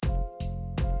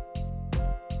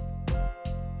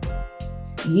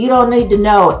You don't need to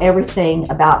know everything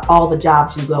about all the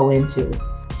jobs you go into.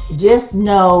 Just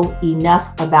know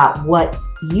enough about what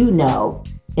you know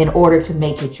in order to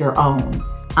make it your own.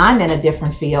 I'm in a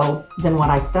different field than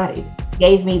what I studied. It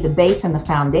gave me the base and the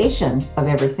foundation of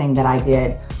everything that I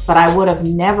did, but I would have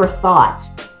never thought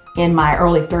in my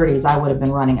early 30s I would have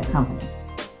been running a company.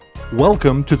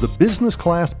 Welcome to the Business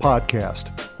Class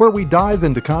Podcast, where we dive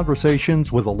into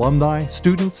conversations with alumni,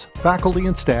 students, faculty,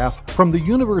 and staff from the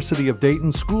University of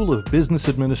Dayton School of Business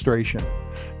Administration.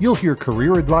 You'll hear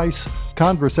career advice,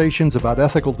 conversations about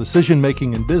ethical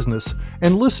decision-making in business,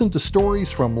 and listen to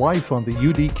stories from life on the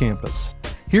UD campus.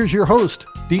 Here's your host,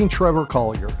 Dean Trevor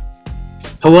Collier.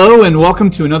 Hello, and welcome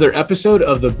to another episode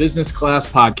of the Business Class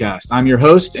Podcast. I'm your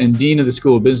host and Dean of the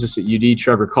School of Business at UD,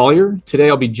 Trevor Collier. Today,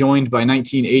 I'll be joined by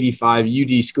 1985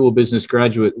 UD School of Business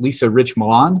graduate Lisa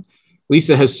Rich-Milan.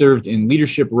 Lisa has served in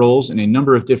leadership roles in a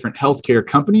number of different healthcare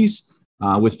companies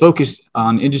with focus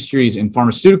on industries in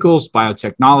pharmaceuticals,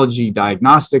 biotechnology,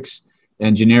 diagnostics,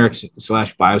 and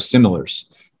generics/biosimilars,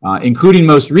 including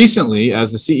most recently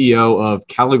as the CEO of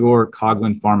Caligor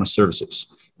Coghlan Pharma Services.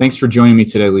 Thanks for joining me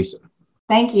today, Lisa.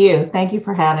 Thank you. Thank you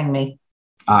for having me.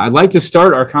 I'd like to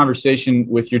start our conversation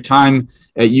with your time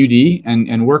at UD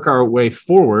and work our way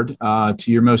forward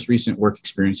to your most recent work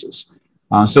experiences.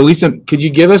 So Lisa, could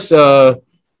you give us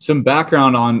some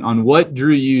background on what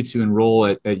drew you to enroll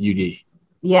at UD?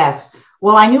 Yes.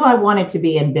 Well, I knew I wanted to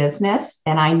be in business,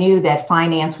 and I knew that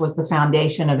finance was the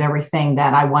foundation of everything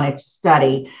that I wanted to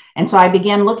study. And so I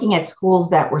began looking at schools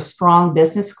that were strong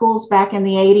business schools back in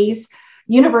the 80s.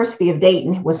 University of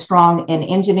Dayton was strong in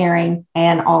engineering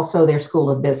and also their School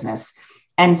of Business.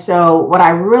 And so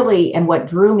what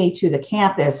drew me to the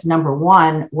campus, number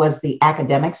one, was the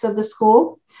academics of the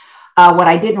school. What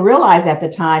I didn't realize at the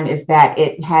time is that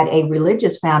it had a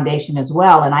religious foundation as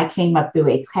well. And I came up through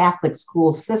a Catholic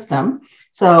school system.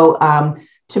 So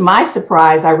to my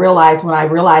surprise, when I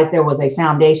realized there was a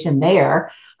foundation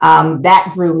there,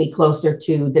 that drew me closer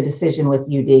to the decision with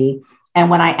UD. And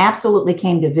when I absolutely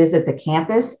came to visit the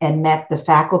campus and met the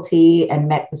faculty and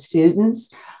met the students,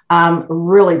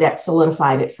 really that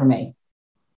solidified it for me.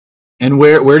 And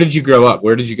where did you grow up?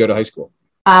 Where did you go to high school?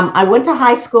 I went to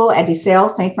high school at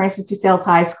DeSales, St. Francis DeSales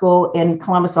High School in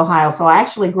Columbus, Ohio. So I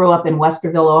actually grew up in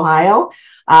Westerville, Ohio.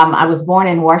 I was born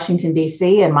in Washington,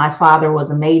 D.C., and my father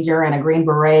was a major and a Green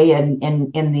Beret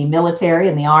in the military,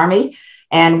 in the Army.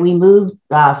 And we moved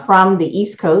from the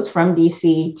East Coast, from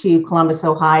D.C. to Columbus,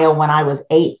 Ohio when I was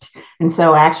 8. And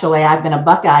so actually I've been a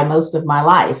Buckeye most of my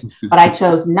life, but I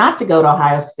chose not to go to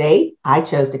Ohio State. I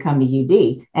chose to come to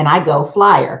UD, and I go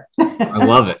Flyer. I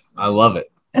love it. I love it.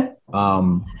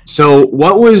 So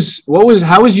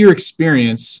how was your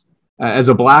experience as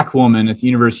a Black woman at the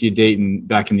University of Dayton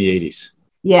back in the 80s?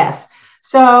 Yes.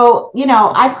 So,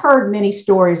 I've heard many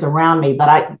stories around me, but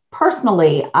I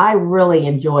really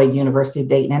enjoyed University of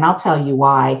Dayton, and I'll tell you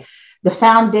why. The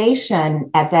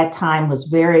foundation at that time was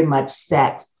very much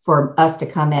set for us to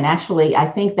come in. Actually, I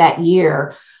think that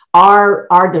year,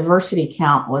 our diversity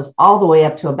count was all the way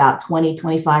up to about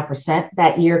 25%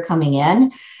 that year coming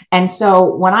in. And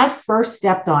so when I first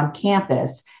stepped on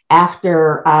campus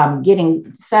after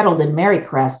getting settled in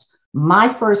Marycrest, my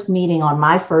first meeting on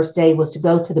my first day was to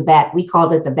go to we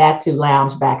called it the Batu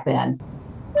Lounge back then.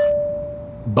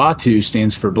 BATU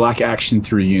stands for Black Action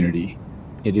Through Unity.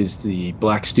 It is the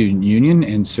Black Student Union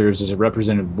and serves as a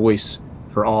representative voice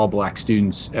for all Black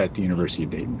students at the University of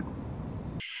Dayton.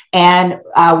 And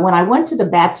when I went to the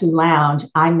Batu Lounge,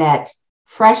 I met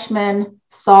freshmen,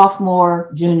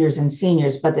 sophomore, juniors, and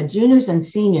seniors. But the juniors and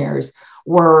seniors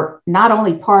were not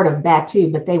only part of Batu,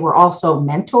 but they were also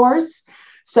mentors.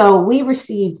 So we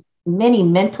received many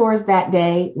mentors that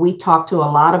day. We talked to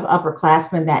a lot of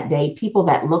upperclassmen that day, people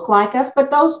that look like us, but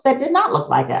those that did not look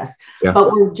like us. Yeah.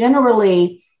 But we're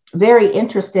generally very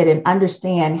interested in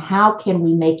understand how can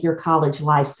we make your college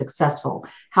life successful?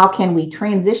 How can we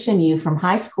transition you from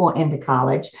high school into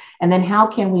college? And then how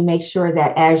can we make sure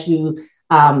that as you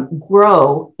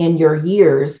grow in your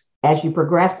years, as you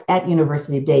progress at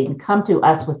University of Dayton, come to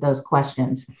us with those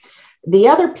questions. The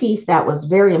other piece that was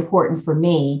very important for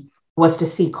me was to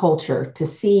see culture, to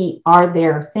see are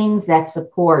there things that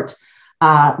support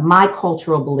my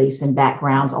cultural beliefs and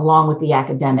backgrounds along with the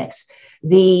academics.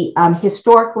 The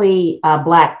historically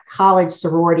Black college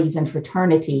sororities and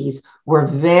fraternities were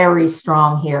very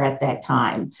strong here at that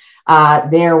time.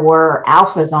 There were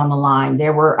alphas on the line,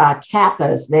 there were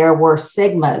kappas, there were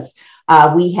sigmas.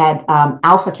 We had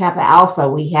Alpha Kappa Alpha,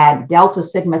 we had Delta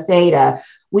Sigma Theta.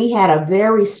 We had a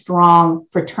very strong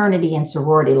fraternity and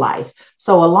sorority life.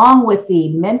 So along with the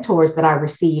mentors that I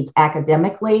received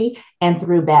academically and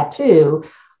through Batu,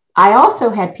 I also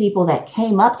had people that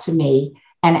came up to me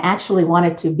and actually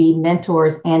wanted to be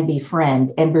mentors and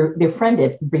befriended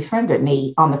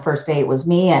me on the first day. It was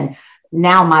me and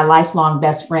now my lifelong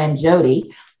best friend,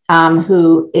 Jody,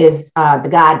 who is the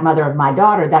godmother of my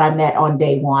daughter that I met on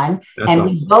day one. That's And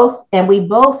awesome. we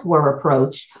both were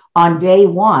approached on day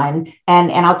one.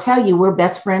 And I'll tell you, we're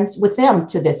best friends with them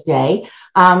to this day,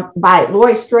 by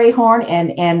Lori Strayhorn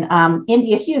and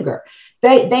India Huger.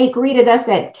 They greeted us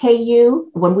at KU.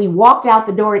 When we walked out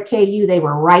the door at KU, they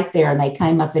were right there and they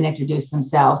came up and introduced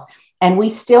themselves. And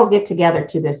we still get together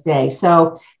to this day.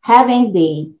 So having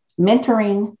the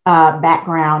mentoring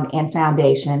background and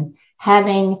foundation,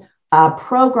 having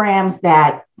programs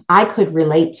that I could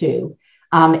relate to,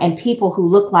 and people who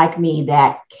looked like me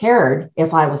that cared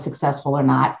if I was successful or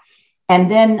not. And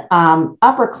then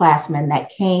upperclassmen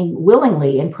that came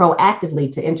willingly and proactively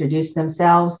to introduce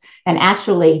themselves and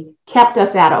actually kept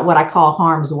us out of what I call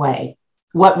harm's way.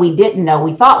 What we didn't know,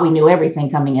 we thought we knew everything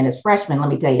coming in as freshmen, let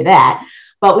me tell you that,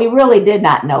 but we really did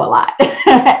not know a lot.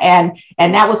 and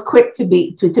that was quick to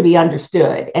be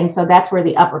understood. And so that's where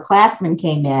the upperclassmen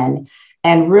came in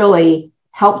and really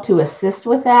helped to assist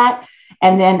with that.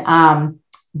 And then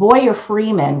Boyer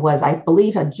Freeman was, I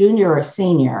believe, a junior or a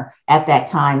senior at that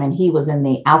time, and he was in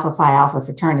the Alpha Phi Alpha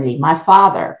fraternity. My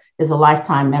father is a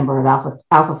lifetime member of Alpha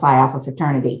Phi Alpha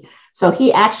fraternity. So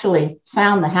he actually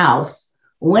found the house,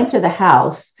 went to the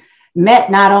house,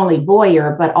 met not only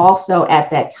Boyer, but also at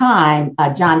that time,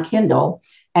 John Kendall,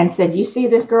 and said, you see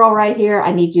this girl right here?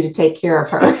 I need you to take care of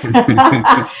her.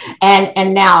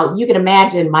 and now you can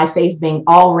imagine my face being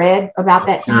all red about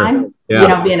that time. Yeah. You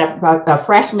know, being a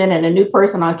freshman and a new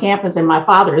person on campus, and my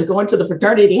father is going to the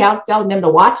fraternity house telling them to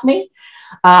watch me.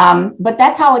 But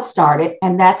that's how it started.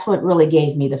 And that's what really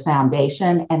gave me the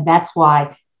foundation. And that's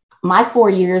why my 4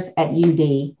 years at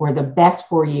UD were the best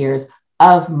 4 years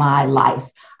of my life.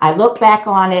 I look back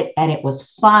on it and it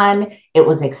was fun. It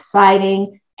was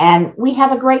exciting. And we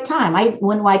have a great time.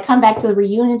 When I come back to the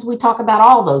reunions, we talk about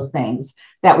all those things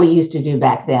that we used to do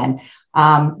back then.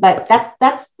 But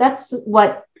that's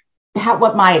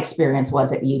what my experience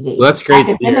was at UD. Well, that's great.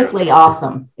 Academically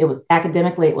awesome. It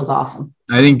was awesome.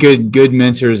 I think good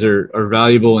mentors are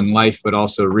valuable in life, but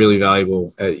also really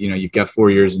valuable. You've got 4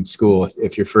 years in school.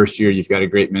 If your first year you've got a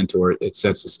great mentor, it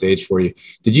sets the stage for you.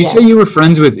 Did you say you were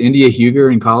friends with India Huger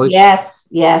in college?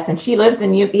 Yes, and she lives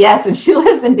in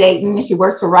Dayton, and she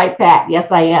works for Wright Pat.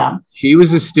 Yes, I am. She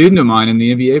was a student of mine in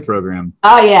the MBA program.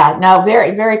 Oh yeah, no,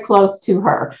 very very close to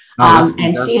her.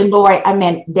 And she and Lori, I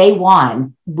mean, day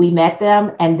one we met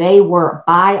them, and they were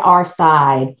by our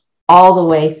side all the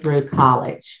way through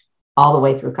college.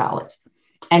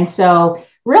 And so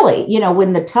really,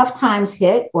 when the tough times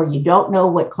hit, or you don't know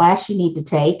what class you need to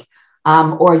take,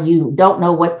 or you don't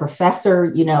know what professor,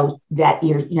 that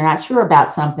you're not sure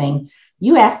about something,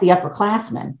 you ask the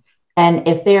upperclassmen. And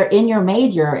if they're in your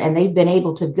major and they've been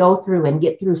able to go through and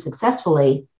get through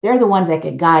successfully, they're the ones that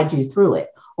could guide you through it.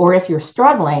 Or if you're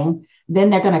struggling, then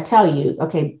they're going to tell you,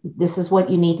 okay, this is what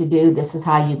you need to do. This is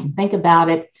how you can think about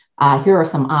it. Here are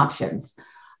some options.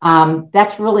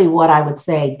 That's really what I would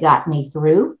say got me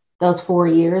through those 4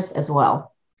 years as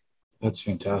well. That's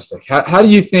fantastic. How do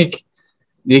you think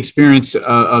the experience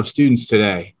of students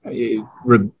today,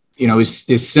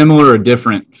 is similar or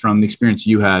different from the experience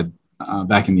you had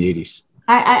back in the 80s?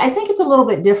 I think it's a little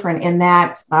bit different in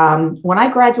that when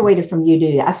I graduated from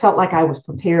UD, I felt like I was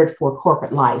prepared for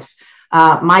corporate life.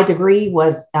 My degree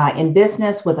was in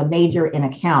business with a major in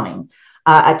accounting.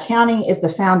 Accounting is the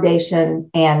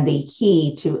foundation and the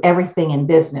key to everything in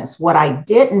business. What I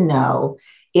didn't know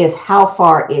is how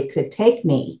far it could take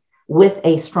me with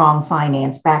a strong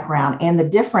finance background and the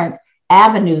different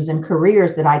avenues and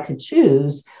careers that I could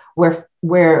choose,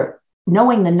 where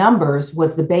knowing the numbers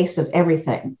was the base of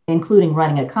everything, including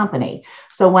running a company.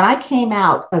 So when I came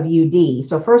out of UD,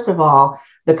 so first of all,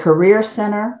 the Career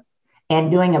Center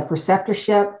and doing a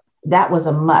preceptorship, that was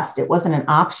a must. It wasn't an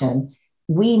option.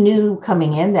 We knew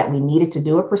coming in that we needed to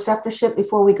do a preceptorship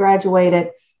before we graduated.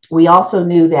 We also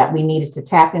knew that we needed to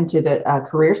tap into the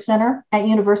Career Center at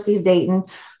University of Dayton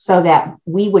so that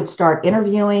we would start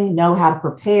interviewing, know how to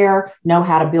prepare, know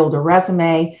how to build a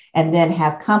resume, and then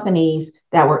have companies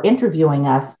that were interviewing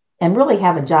us and really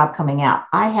have a job coming out.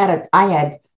 I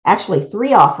had actually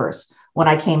 3 offers when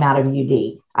I came out of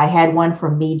UD. I had one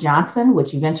from Meade Johnson,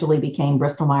 which eventually became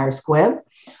Bristol Myers Squibb.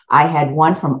 I had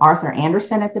one from Arthur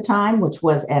Andersen at the time, which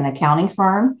was an accounting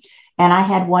firm. And I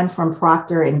had one from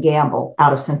Procter & Gamble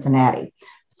out of Cincinnati.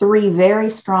 3 very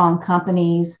strong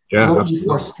companies looking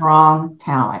for strong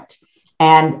talent.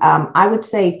 And I would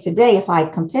say today, if I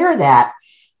compare that,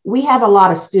 we have a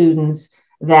lot of students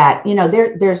that,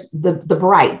 there's the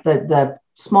bright, the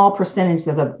small percentage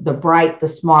of the bright, the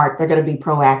smart, they're going to be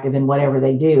proactive in whatever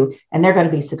they do, and they're going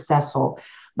to be successful.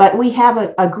 But we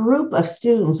have a group of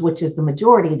students, which is the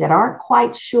majority, that aren't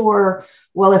quite sure,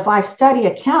 well, if I study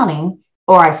accounting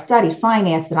or I study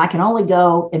finance, then I can only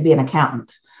go and be an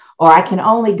accountant, or I can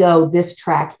only go this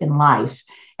track in life.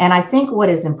 And I think what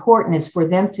is important is for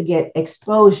them to get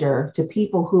exposure to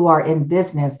people who are in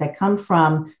business that come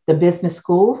from the business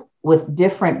school with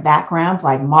different backgrounds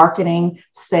like marketing,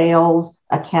 sales,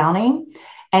 accounting.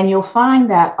 And you'll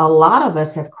find that a lot of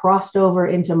us have crossed over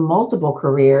into multiple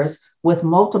careers with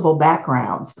multiple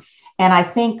backgrounds. And I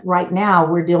think right now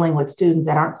we're dealing with students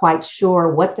that aren't quite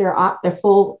sure what their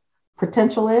full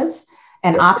potential is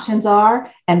and options are.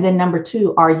 And then number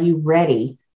two, are you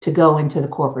ready to go into the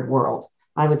corporate world?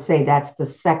 I would say that's the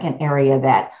second area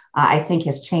that I think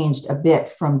has changed a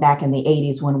bit from back in the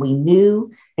 80s, when we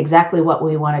knew exactly what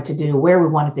we wanted to do, where we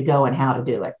wanted to go, and how to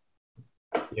do it.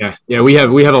 Yeah. We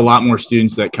have a lot more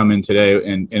students that come in today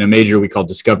in a major we call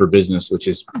Discover Business, which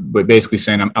is basically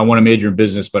saying I want to major in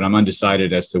business, but I'm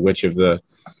undecided as to which of the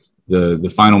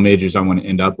final majors I want to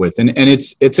end up with. And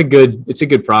it's a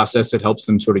good process. It helps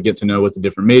them sort of get to know what the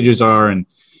different majors are and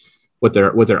what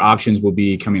their options will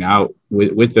be coming out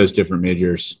with those different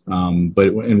majors.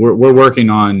 But we're working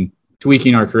on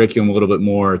tweaking our curriculum a little bit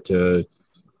more to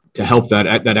help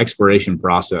that exploration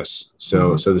process.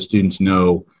 So the students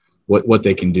know what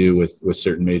they can do with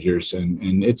certain majors.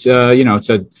 And it's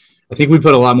I think we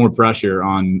put a lot more pressure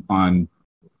on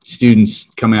students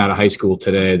coming out of high school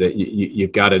today that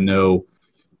you've got to know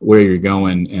where you're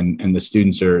going, and the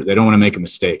students they don't want to make a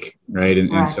mistake. Right.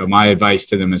 And so my advice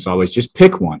to them is always just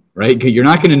pick one, right? 'Cause you're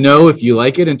not going to know if you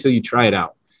like it until you try it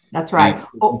out. That's right. If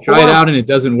you try it out and it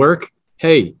doesn't work.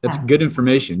 Hey, that's good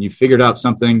information. You figured out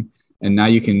something, and now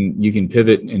you can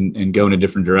pivot and go in a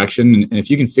different direction. And if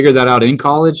you can figure that out in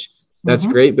college, that's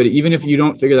great. But even if you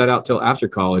don't figure that out till after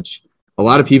college, a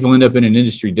lot of people end up in an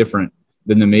industry different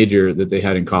than the major that they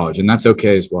had in college. And that's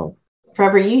okay as well.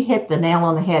 Trevor, you hit the nail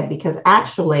on the head, because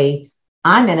actually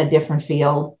I'm in a different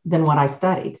field than what I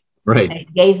studied. Right. And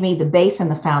it gave me the base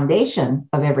and the foundation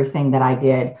of everything that I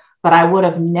did. But I would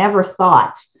have never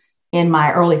thought in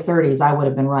my early 30s I would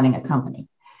have been running a company.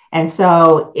 And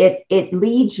so it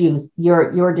leads you,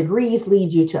 your degrees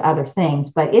lead you to other things,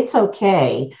 but it's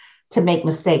okay to make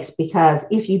mistakes, because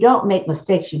if you don't make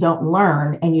mistakes, you don't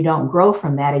learn and you don't grow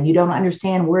from that, and you don't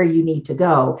understand where you need to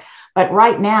go. But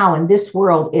right now in this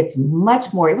world, it's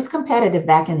much more, it was competitive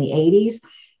back in the 80s,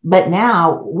 but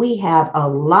now we have a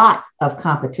lot of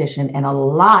competition and a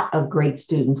lot of great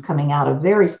students coming out of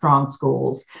very strong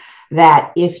schools,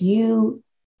 that if you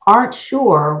aren't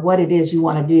sure what it is you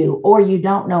want to do, or you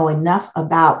don't know enough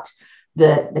about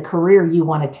the career you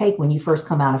want to take when you first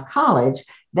come out of college,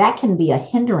 that can be a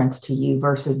hindrance to you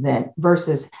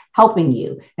versus helping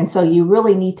you. And so you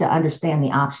really need to understand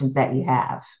the options that you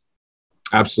have.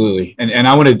 Absolutely. And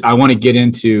I want to get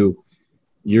into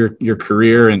your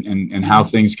career and how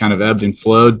things kind of ebbed and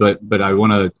flowed, but I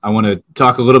want to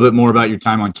talk a little bit more about your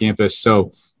time on campus.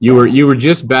 So you were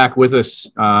just back with us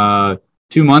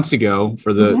 2 months ago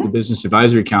for the Business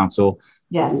Advisory Council.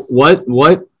 Yes.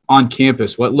 What on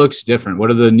campus, what looks different?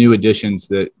 What are the new additions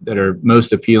that are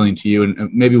most appealing to you?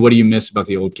 And maybe what do you miss about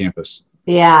the old campus?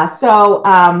 Yeah. So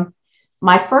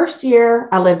my first year,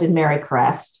 I lived in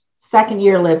Marycrest. Second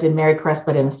year, lived in Marycrest,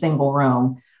 but in a single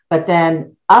room. But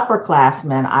then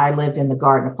upperclassmen, I lived in the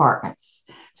Garden Apartments.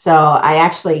 So I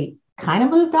actually kind of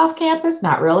moved off campus,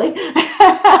 not really,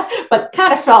 but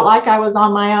kind of felt like I was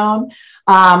on my own.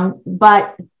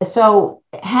 But so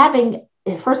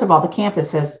first of all, the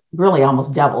campus has really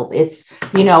almost doubled. It's,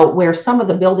 where some of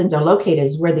the buildings are located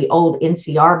is where the old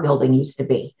NCR building used to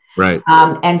be. Right.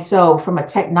 And so from a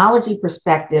technology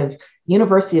perspective,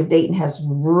 University of Dayton has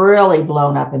really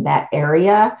blown up in that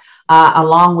area,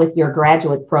 along with your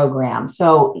graduate program.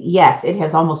 So yes, it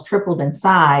has almost tripled in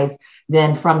size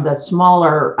than from the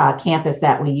smaller campus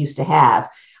that we used to have.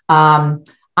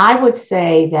 I would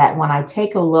say that when I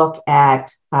take a look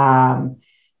at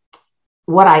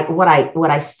what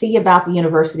I see about the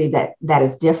university that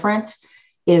is different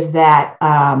is that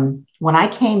when I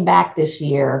came back this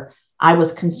year, I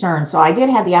was concerned. So I did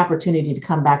have the opportunity to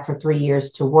come back for 3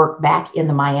 years to work back in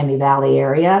the Miami Valley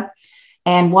area.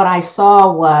 And what I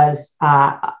saw was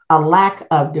a lack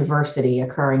of diversity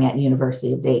occurring at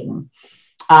University of Dayton.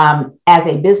 As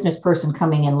a business person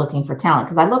coming in looking for talent,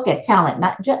 because I look at talent,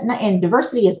 and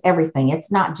diversity is everything.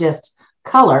 It's not just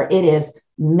color. It is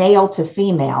male to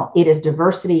female. It is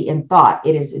diversity in thought.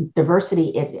 It is diversity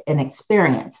in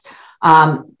experience.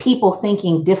 people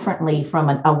thinking differently from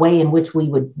a way in which we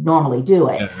would normally do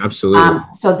it. Yeah, absolutely.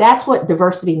 So that's what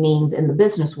diversity means in the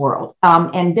business world.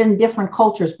 And then different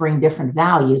cultures bring different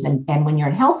values. And when you're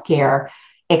in healthcare,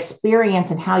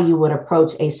 experience and how you would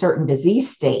approach a certain disease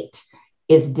state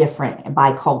is different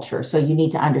by culture. So you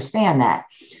need to understand that.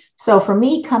 So for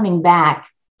me, coming back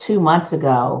 2 months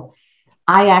ago,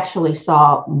 I actually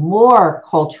saw more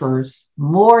cultures,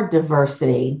 more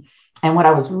diversity. And what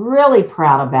I was really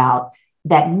proud about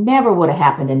that never would have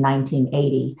happened in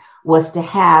 1980 was to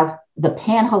have the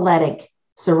Panhellenic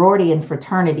sorority and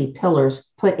fraternity pillars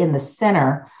put in the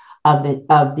center of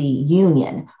the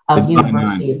Union of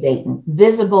University of Dayton,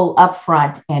 visible up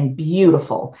front and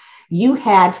beautiful. You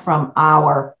had from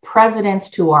our presidents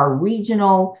to our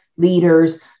regional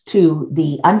leaders to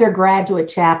the undergraduate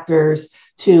chapters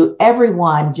to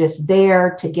everyone just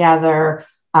there together.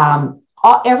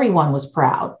 Everyone was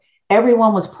proud.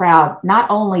 Everyone was proud not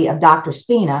only of Dr.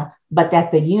 Spina, but that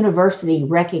the university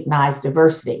recognized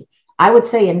diversity. I would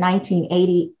say in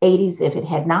 1980s, if it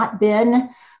had not been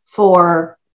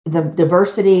for the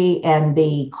diversity and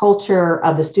the culture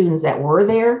of the students that were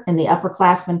there in the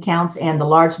upperclassmen counts and the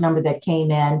large number that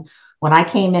came in, when I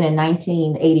came in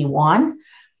 1981,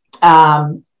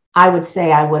 I would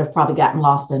say I would have probably gotten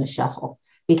lost in a shuffle,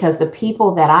 because the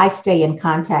people that I stay in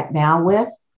contact now with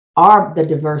are the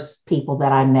diverse people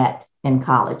that I met in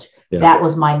college. Yeah. That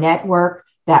was my network.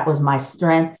 That was my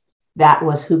strength. That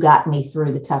was who got me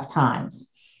through the tough times.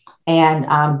 And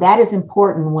that is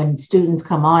important when students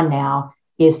come on now,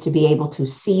 is to be able to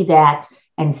see that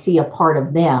and see a part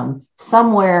of them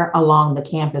somewhere along the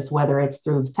campus, whether it's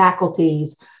through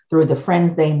faculties, through the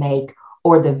friends they make,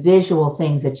 or the visual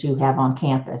things that you have on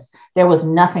campus. There was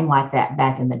nothing like that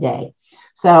back in the day.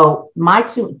 So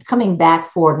coming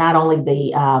back for not only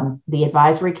the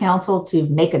advisory council to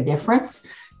make a difference,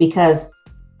 because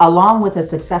along with a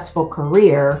successful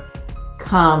career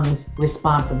comes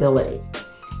responsibility.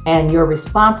 And your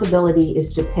responsibility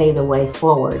is to pay the way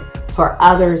forward for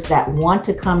others that want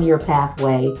to come your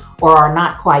pathway or are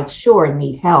not quite sure and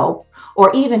need help,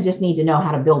 or even just need to know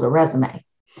how to build a resume.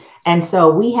 And so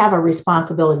we have a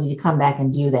responsibility to come back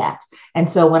and do that. And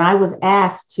so when I was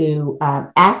asked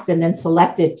and then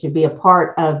selected to be a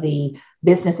part of the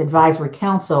Business Advisory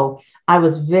Council, I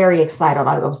was very excited.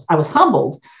 I was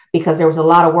humbled because there was a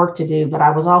lot of work to do, but I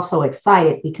was also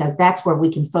excited because that's where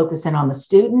we can focus in on the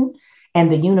student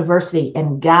and the university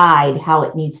and guide how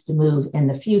it needs to move in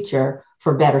the future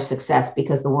for better success,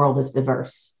 because the world is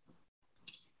diverse.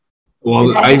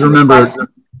 Well, I remember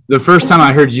the first time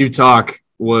I heard you talk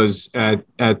was at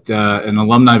an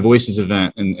Alumni Voices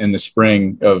event in the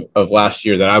spring of last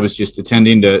year that I was just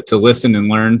attending to listen and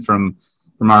learn from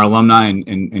our alumni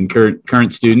and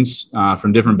current students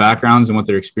from different backgrounds and what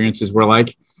their experiences were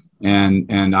like.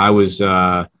 And I was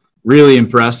really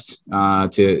impressed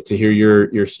to hear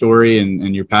your story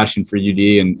and your passion for UD.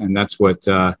 And that's what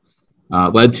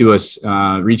led to us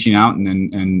reaching out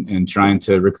and trying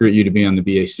to recruit you to be on the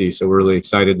BAC. So we're really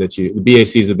excited that the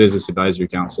BAC is the Business Advisory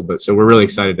Council, so we're really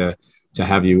excited to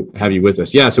have you with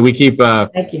us. Yeah. So we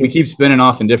keep spinning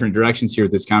off in different directions here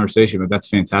with this conversation, but that's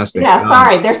fantastic. Yeah.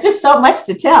 Sorry. There's just so much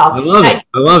to tell. I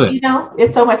love it. You know,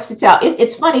 it's so much to tell.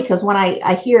 It's funny because when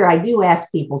I do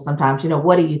ask people sometimes,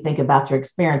 what do you think about your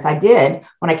experience? I did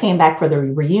when I came back for the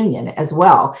reunion as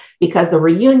well, because the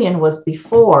reunion was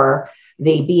before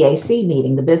the BAC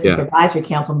meeting, the Business Advisory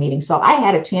Council meeting. So I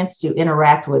had a chance to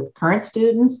interact with current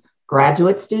students,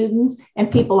 graduate students,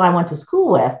 and people I went to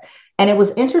school with. And it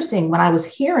was interesting when I was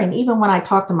hearing, even when I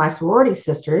talked to my sorority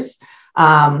sisters,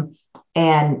 and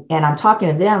I'm talking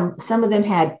to them, some of them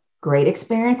had great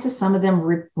experiences. Some of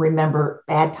them remember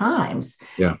bad times.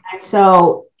 Yeah. And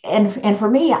so, and for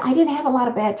me, I didn't have a lot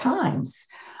of bad times.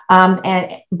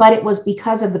 But it was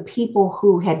because of the people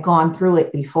who had gone through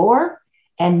it before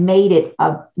and made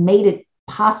it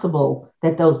possible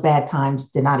that those bad times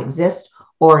did not exist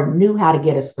or knew how to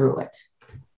get us through it.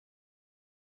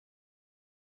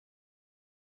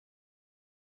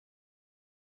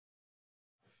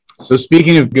 So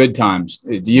speaking of good times,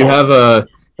 do you have a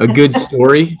good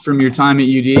story from your time at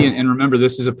UD? And remember,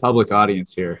 this is a public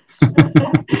audience here.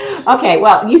 Okay,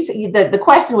 well, the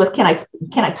question was, can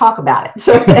I talk about it?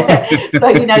 So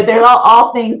they're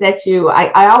all things that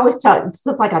I always tell. It's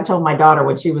just like I told my daughter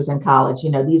when she was in college.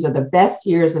 These are the best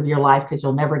years of your life because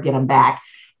you'll never get them back,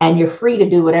 and you're free to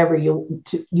do whatever you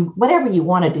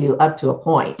want to do up to a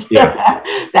point. Yeah.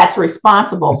 That's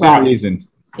responsible. That's the reason.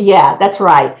 Yeah, that's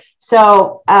right.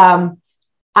 So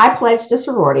I pledged a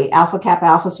sorority, Alpha Kappa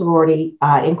Alpha Sorority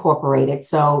Incorporated.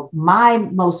 So my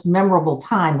most memorable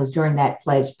time was during that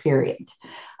pledge period,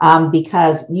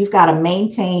 because you've got to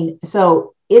maintain.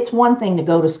 So it's one thing to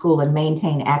go to school and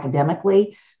maintain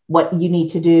academically what you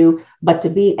need to do, but to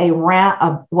be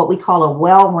what we call a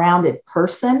well-rounded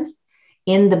person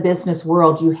in the business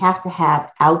world, you have to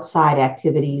have outside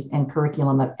activities and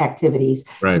curriculum activities.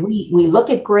 Right. We look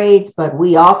at grades, but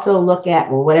we also look at,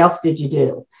 well, what else did you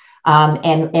do?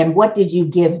 And what did you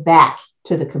give back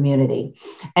to the community?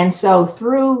 And so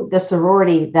through the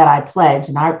sorority that I pledged,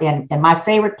 and my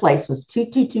favorite place was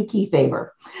 222 Kefauver.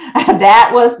 That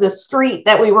was the street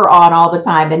that we were on all the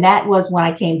time. And that was when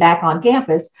I came back on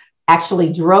campus,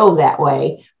 actually drove that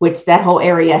way, which that whole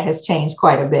area has changed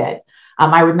quite a bit.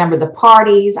 I remember the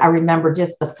parties. I remember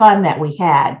just the fun that we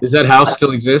had. Does that house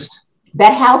still exist?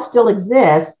 That house still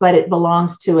exists, but it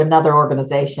belongs to another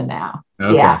organization now.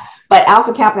 Okay. Yeah. But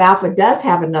Alpha Kappa Alpha does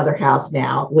have another house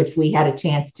now, which we had a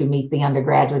chance to meet the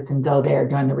undergraduates and go there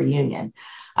during the reunion.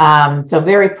 So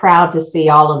very proud to see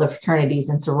all of the fraternities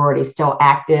and sororities still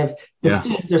active. The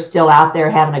students are still out there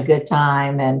having a good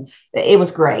time, and it was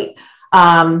great.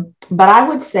 But I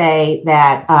would say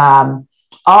that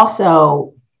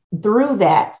also through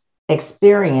that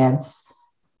experience,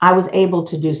 I was able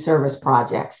to do service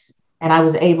projects. And I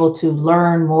was able to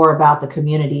learn more about the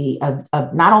community of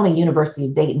not only University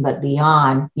of Dayton, but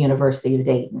beyond University of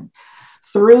Dayton.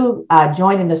 Through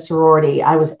joining the sorority,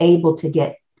 I was able to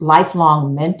get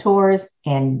lifelong mentors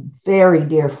and very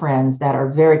dear friends that are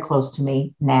very close to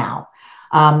me now.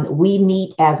 We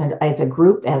meet as a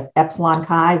group, as Epsilon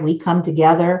Chi. We come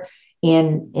together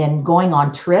in going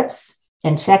on trips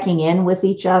and checking in with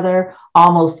each other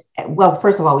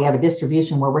first of all, we have a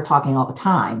distribution where we're talking all the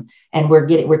time and we're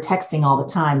texting all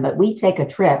the time, but we take a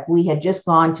trip. We had just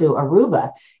gone to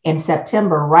Aruba in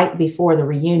September, right before the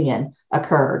reunion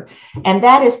occurred. And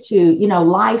that is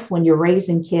life when you're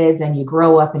raising kids and you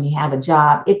grow up and you have a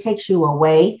job, it takes you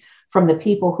away from the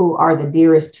people who are the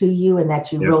dearest to you and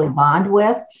that you really bond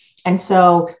with. And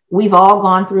so we've all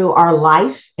gone through our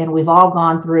life, and we've all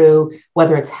gone through,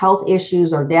 whether it's health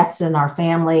issues or deaths in our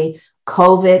family.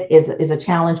 COVID is a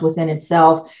challenge within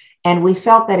itself. And we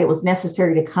felt that it was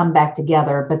necessary to come back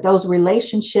together. But those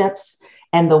relationships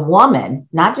and the woman,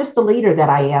 not just the leader that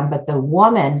I am, but the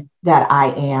woman that I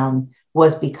am,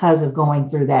 was because of going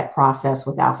through that process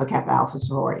with Alpha Kappa Alpha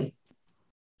Sorority.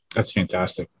 That's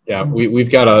fantastic. Yeah,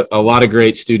 we've got a lot of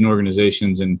great student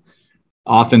organizations, and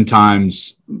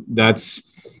oftentimes that's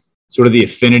sort of the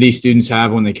affinity students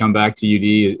have when they come back to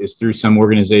UD is through some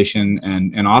organization.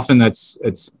 And often it's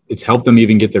helped them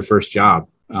even get their first job.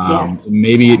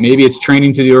 Maybe it's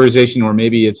training to the organization, or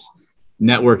maybe it's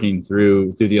networking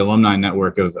through the alumni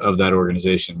network of that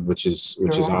organization, which is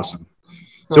awesome.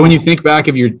 So when you think back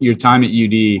of your time at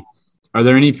UD, are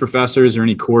there any professors or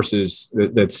any courses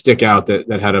that stick out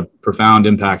that had a profound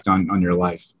impact on your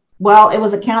life? Well, it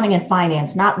was accounting and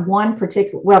finance, not one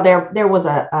particular. Well, there was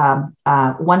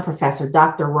one professor,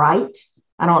 Dr. Wright.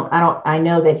 I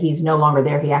know that he's no longer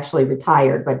there. He actually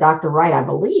retired, but Dr. Wright, I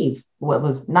believe,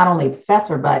 was not only a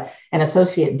professor, but an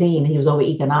associate dean. He was over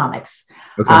economics.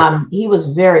 Okay. He was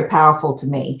very powerful to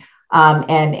me,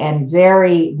 and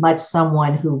very much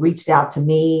someone who reached out to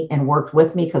me and worked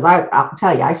with me, because I'll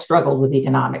tell you, I struggled with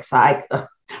economics. I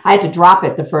had to drop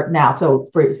it now. So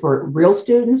for real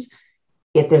students,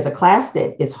 if there's a class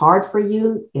that is hard for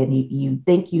you and you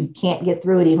think you can't get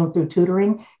through it, even through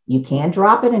tutoring, you can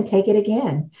drop it and take it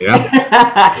again.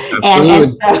 Yeah,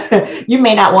 and so, you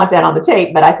may not want that on the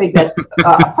tape, but I think that's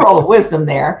a pearl of wisdom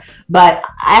there. But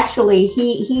actually,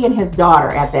 he and his daughter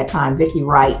at that time, Vicki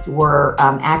Wright, were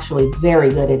actually very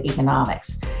good at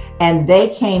economics. And they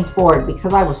came forward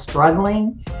because I was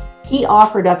struggling. He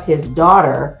offered up his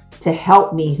daughter to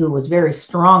help me, who was very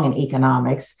strong in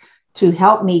economics, to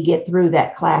help me get through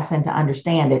that class and to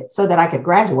understand it so that I could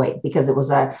graduate, because it was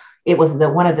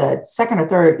one of the second or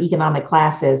third economic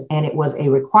classes, and it was a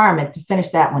requirement to finish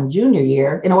that one junior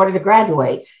year in order to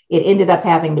graduate. It ended up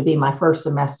having to be my first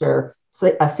semester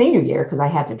a senior year because I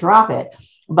had to drop it.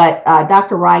 But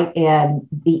Dr. Wright and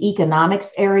the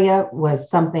economics area was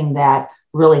something that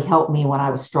really helped me when I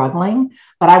was struggling.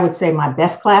 But I would say my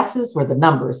best classes were the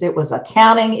numbers. It was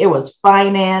accounting, it was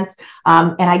finance.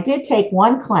 And I did take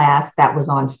one class that was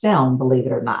on film, believe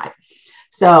it or not.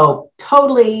 So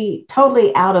totally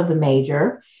out of the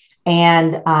major.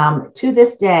 And to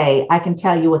this day, I can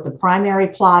tell you what the primary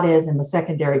plot is and the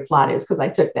secondary plot is, because I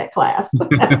took that class.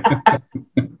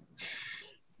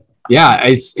 Yeah,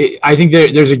 I think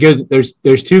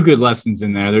there's two good lessons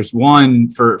in there. There's one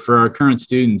for our current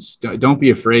students. Don't be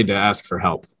afraid to ask for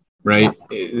help. right?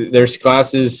 There's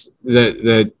classes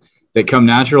that come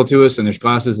natural to us, and there's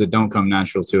classes that don't come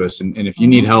natural to us. And if you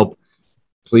need help,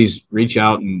 please reach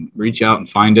out and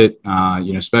find it.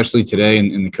 Especially today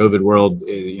in the COVID world,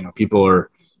 people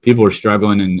are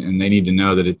struggling, and they need to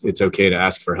know that it's okay to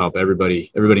ask for help.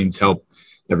 Everybody needs help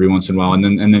every once in a while.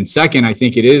 And then second, I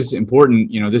think it is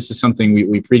important, this is something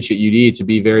we preach at UD, to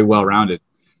be very well-rounded,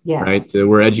 right?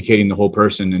 We're educating the whole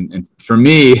person. And for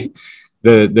me,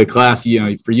 the class,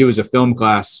 for you as a film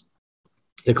class,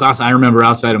 the class I remember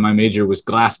outside of my major was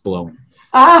glass blowing.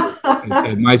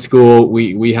 At my school,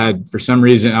 we had, for some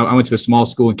reason, I went to a small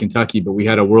school in Kentucky, but we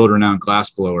had a world-renowned glass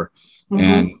blower.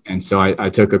 And so I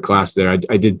took a class there.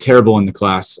 I did terrible in the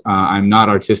class. I'm not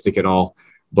artistic at all,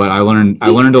 but I learned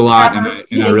a lot, and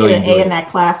I really enjoyed it. In that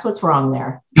class, what's wrong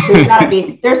there?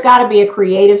 There's got to be a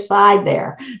creative side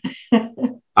there.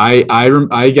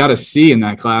 I got a C in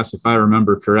that class, if I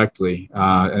remember correctly.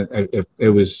 I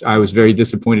was very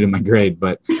disappointed in my grade,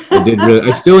 but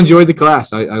I still enjoyed the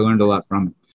class. I learned a lot from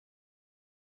it.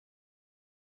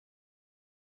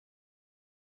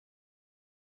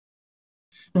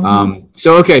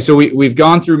 So we've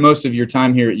gone through most of your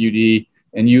time here at UD,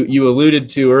 and you alluded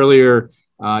to earlier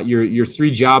your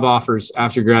 3 job offers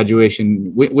after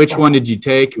graduation. Which one did you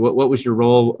take? What was your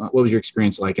role? What was your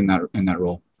experience like in that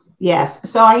role? Yes.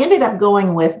 So I ended up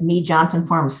going with Mead Johnson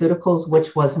Pharmaceuticals,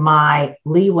 which was my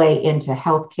leeway into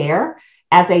healthcare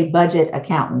as a budget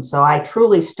accountant. So I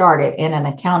truly started in an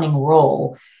accounting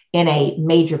role in a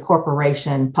major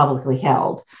corporation, publicly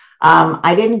held.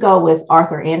 I didn't go with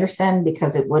Arthur Andersen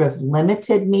because it would have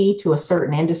limited me to a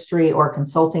certain industry or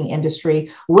consulting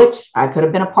industry, which I could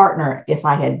have been a partner if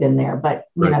I had been there, but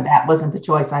that wasn't the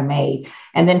choice I made.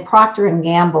 And then Procter &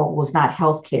 Gamble was not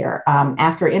healthcare.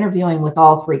 After interviewing with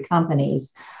all 3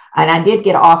 companies, and I did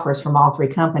get offers from all 3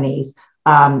 companies,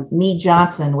 Mead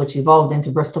Johnson, which evolved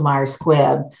into Bristol Myers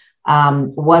Squibb,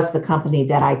 was the company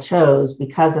that I chose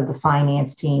because of the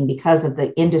finance team, because of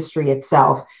the industry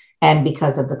itself, and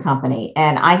because of the company.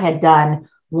 And I had done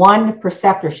 1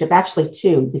 preceptorship, actually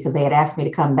 2, because they had asked me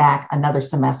to come back another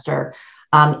semester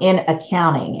in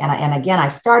accounting. And again, I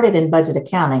started in budget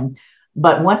accounting,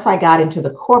 but once I got into the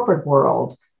corporate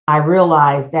world, I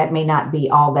realized that may not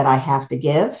be all that I have to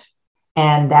give.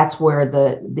 And that's where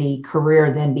the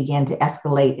career then began to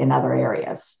escalate in other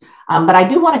areas. But I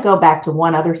do want to go back to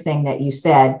one other thing that you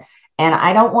said, and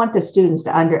I don't want the students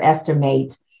to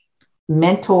underestimate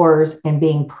mentors and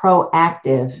being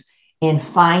proactive in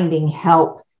finding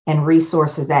help and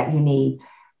resources that you need.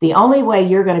 The only way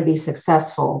you're going to be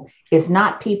successful is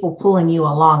not people pulling you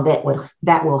along that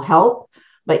will help,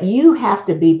 but you have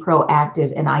to be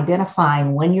proactive in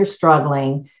identifying when you're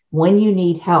struggling, when you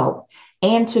need help,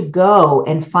 and to go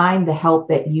and find the help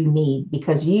that you need,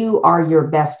 because you are your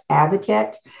best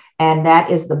advocate. And that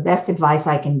is the best advice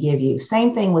I can give you.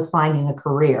 Same thing with finding a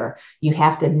career. You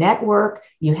have to network.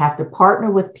 You have to partner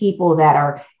with people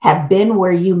that have been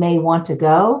where you may want to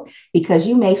go, because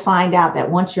you may find out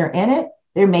that once you're in it,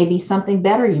 there may be something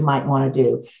better you might want to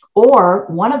do. Or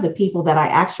one of the people that I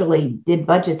actually did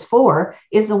budgets for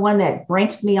is the one that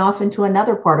branched me off into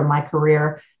another part of my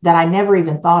career that I never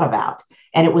even thought about.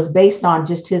 And it was based on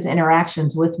just his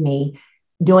interactions with me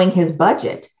doing his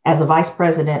budget as a vice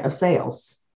president of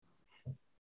sales.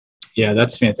 Yeah,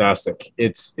 that's fantastic.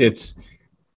 It's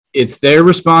their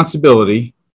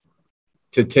responsibility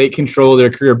to take control of their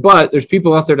career, but there's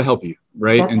people out there to help you,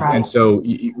 right? And so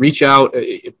you reach out,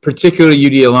 particularly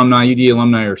UD alumni. UD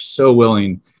alumni are so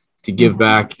willing to give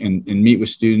back and meet with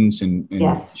students and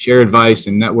share advice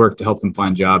and network to help them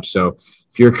find jobs. So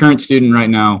if you're a current student right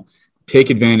now, take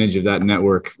advantage of that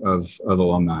network of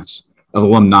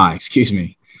alumni, excuse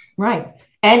me. Right.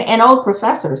 And old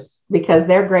professors, because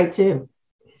they're great too.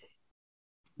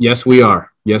 Yes, we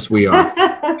are.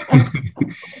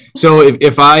 So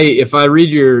if I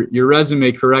read your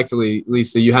resume correctly,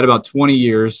 Lisa, you had about 20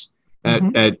 years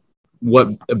at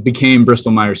what became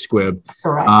Bristol Myers Squibb.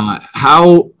 Correct.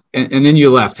 And then you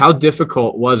left. How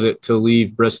difficult was it to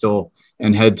leave Bristol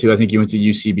and head to, I think you went to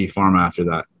UCB Pharma after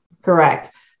that? Correct.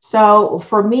 So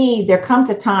for me, there comes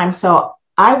a time. So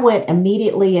I went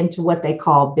immediately into what they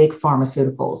call big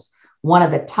pharmaceuticals. One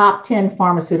of the top 10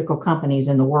 pharmaceutical companies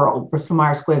in the world. Bristol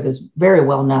Myers Squibb is very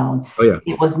well known. Oh, yeah.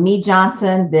 It was Mead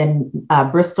Johnson, then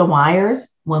Bristol Myers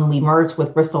when we merged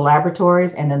with Bristol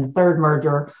Laboratories. And then the third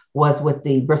merger was with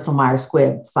the Bristol Myers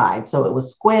Squibb side. So it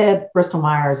was Squibb, Bristol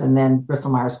Myers, and then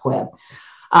Bristol Myers Squibb.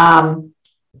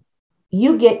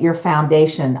 You get your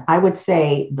foundation. I would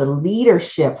say the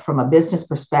leadership from a business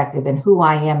perspective and who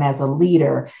I am as a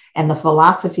leader and the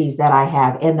philosophies that I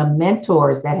have and the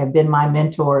mentors that have been my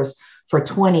mentors for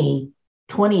 20,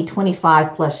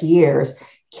 25 plus years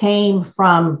came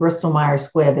from Bristol Myers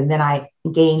Squibb. And then I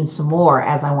gained some more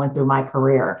as I went through my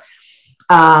career.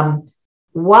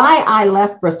 Why I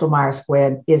left Bristol Myers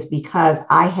Squibb is because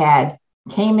I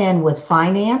came in with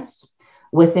finance.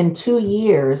 Within 2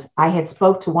 years, I had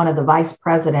spoke to one of the vice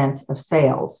presidents of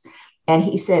sales. And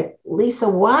he said, Lisa,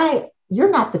 why you're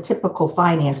not the typical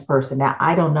finance person? Now,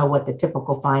 I don't know what the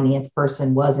typical finance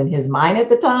person was in his mind at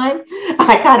the time.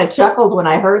 I kind of chuckled when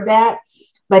I heard that.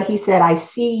 But he said, I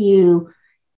see you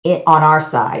on our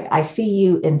side. I see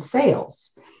you in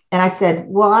sales. And I said,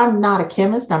 well, I'm not a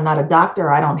chemist. I'm not a doctor.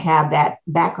 I don't have that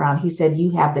background. He said,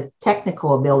 you have the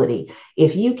technical ability.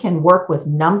 If you can work with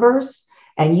numbers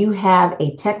and you have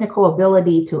a technical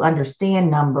ability to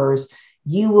understand numbers,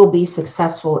 you will be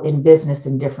successful in business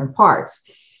in different parts.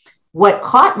 What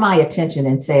caught my attention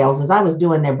in sales is I was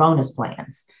doing their bonus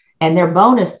plans, and their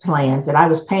bonus plans that I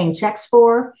was paying checks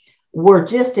for were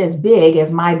just as big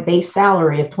as my base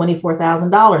salary of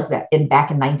 $24,000 back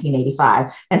in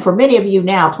 1985. And for many of you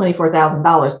now,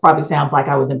 $24,000 probably sounds like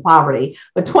I was in poverty,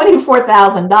 but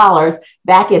 $24,000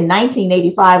 back in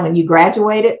 1985 when you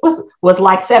graduated was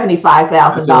like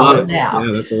 $75,000 now.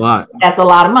 Yeah, that's a lot. That's a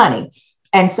lot of money.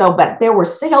 And so, but there were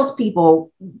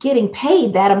salespeople getting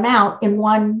paid that amount in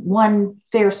one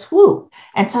fair swoop.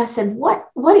 And so I said, what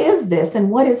is this? And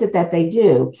what is it that they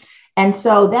do? And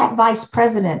so that vice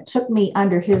president took me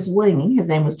under his wing. His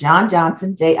name was John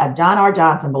Johnson, John R.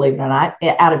 Johnson, believe it or not,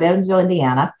 out of Evansville,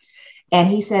 Indiana. And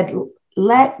he said,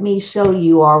 let me show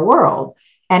you our world.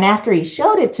 And after he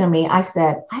showed it to me, I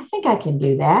said, I think I can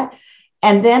do that.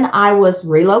 And then I was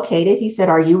relocated. He said,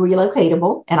 are you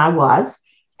relocatable? And I was.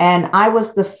 And I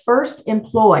was the first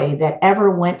employee that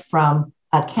ever went from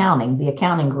accounting, the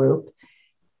accounting group,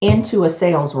 into a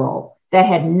sales role. That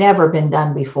had never been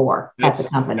done before at the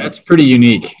company. That's pretty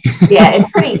unique. Yeah,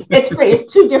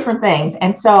 it's two different things.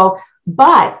 And so,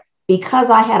 but because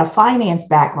I had a finance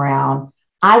background,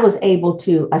 I was able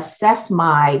to assess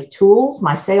my tools,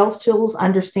 my sales tools,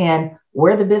 understand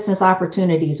where the business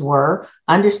opportunities were,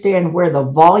 understand where the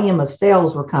volume of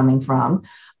sales were coming from,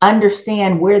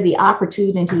 understand where the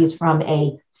opportunities from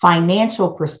a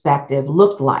financial perspective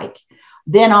looked like.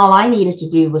 Then all I needed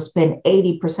to do was spend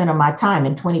 80% of my time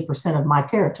in 20% of my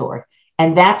territory.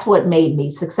 And that's what made me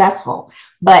successful.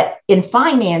 But in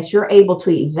finance, you're able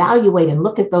to evaluate and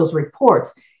look at those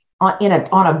reports on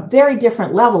a very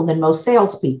different level than most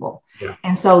salespeople. Yeah.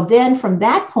 And so then from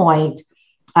that point,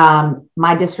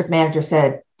 my district manager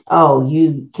said, oh,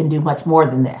 you can do much more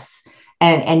than this.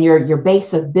 And your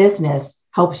base of business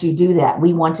helps you do that.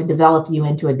 We want to develop you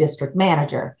into a district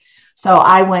manager. So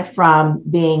I went from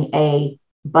being a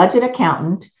budget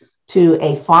accountant to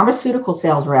a pharmaceutical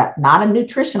sales rep, not a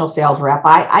nutritional sales rep.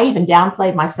 I even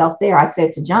downplayed myself there. I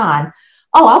said to John,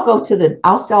 oh,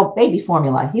 I'll sell baby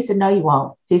formula. He said, no, you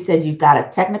won't. He said, you've got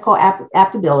a technical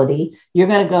aptability. You're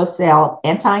going to go sell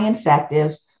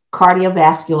anti-infectives,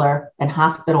 cardiovascular, and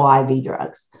hospital IV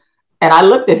drugs. And I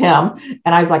looked at him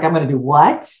and I was like, I'm going to do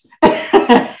what?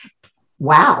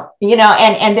 Wow.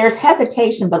 And there's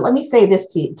hesitation, but let me say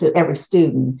this to every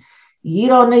student. You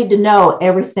don't need to know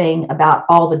everything about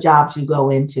all the jobs you go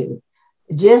into.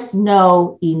 Just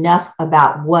know enough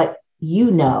about what you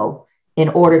know in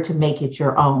order to make it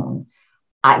your own.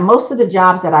 Most of the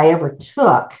jobs that I ever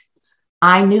took,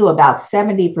 I knew about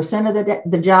 70%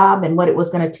 of the job and what it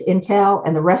was going to entail,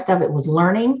 and the rest of it was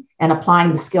learning and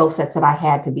applying the skill sets that I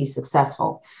had to be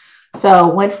successful.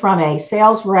 So went from a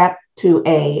sales rep to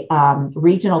a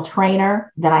regional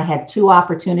trainer. Then I had 2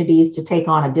 opportunities to take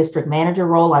on a district manager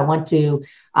role. I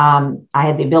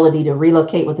had the ability to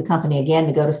relocate with the company again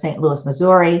to go to St. Louis,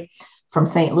 Missouri. From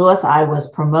St. Louis, I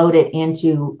was promoted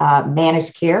into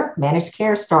managed care. Managed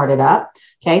care started up.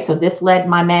 Okay, so this led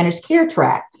my managed care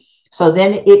track. So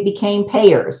then it became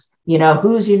payers.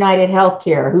 Who's United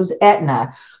Healthcare, who's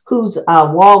Aetna, who's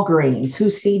Walgreens,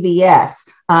 who's CVS,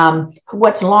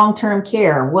 what's long-term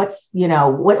care, what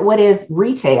is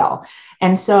retail.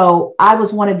 And so I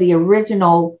was one of the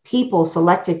original people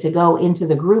selected to go into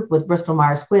the group with Bristol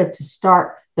Myers Squibb to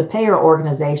start the payer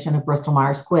organization of Bristol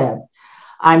Myers Squibb.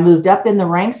 I moved up in the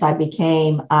ranks. I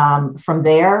became, from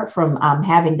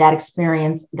having that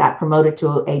experience, got promoted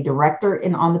to a director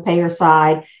on the payer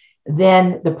side.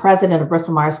 Then the president of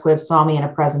Bristol Myers Squibb saw me in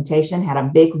a presentation, had a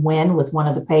big win with one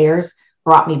of the payers,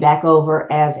 brought me back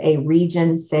over as a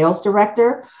region sales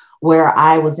director, where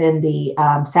I was in the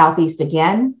Southeast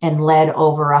again and led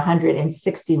over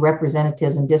 160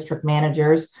 representatives and district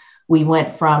managers. We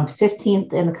went from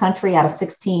 15th in the country out of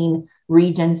 16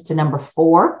 regions to number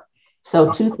 4.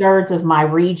 So 2/3 of my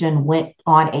region went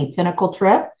on a pinnacle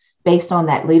trip based on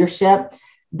that leadership.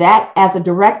 that as a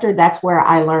director, that's where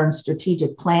I learned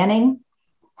strategic planning,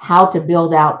 how to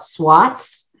build out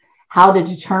SWOTs, how to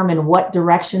determine what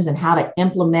directions and how to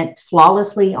implement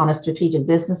flawlessly on a strategic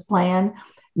business plan.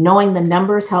 Knowing the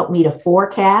numbers helped me to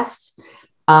forecast.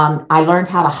 I learned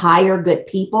how to hire good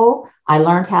people. I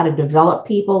learned how to develop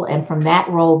people. And from that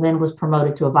role, then was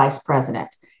promoted to a vice president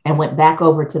and went back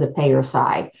over to the payer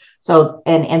side. So,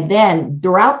 and then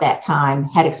throughout that time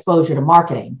had exposure to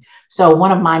marketing. So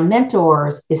one of my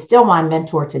mentors is still my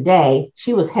mentor today.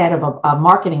 She was head of a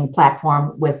marketing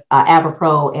platform with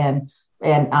Avapro and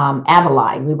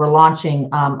Avalide. We were launching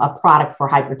a product for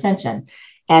hypertension.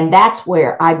 And that's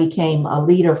where I became a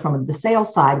leader from the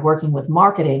sales side, working with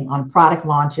marketing on product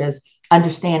launches,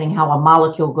 understanding how a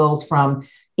molecule goes from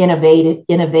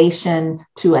innovation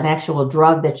to an actual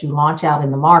drug that you launch out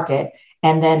in the market,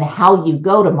 and then how you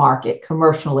go to market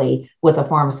commercially with a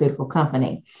pharmaceutical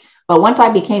company. But once I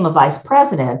became a vice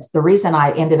president, the reason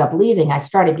I ended up leaving, I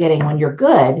started getting, when you're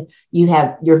good,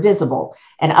 you're visible,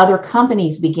 and other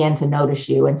companies began to notice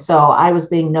you. And so I was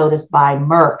being noticed by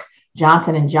Merck,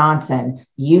 Johnson & Johnson,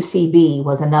 UCB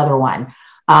was another one.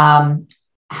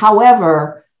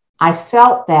 However, I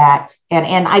felt that,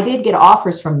 and I did get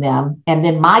offers from them, and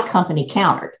then my company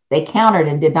countered. They countered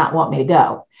and did not want me to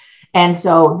go. And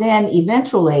so then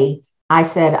eventually I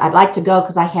said, I'd like to go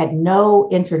because I had no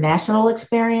international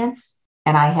experience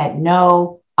and I had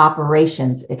no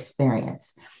operations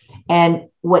experience. And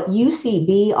what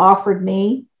UCB offered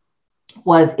me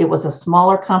was, it was a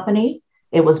smaller company.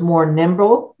 It was more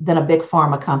nimble than a big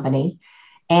pharma company.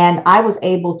 And I was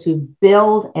able to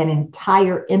build an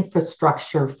entire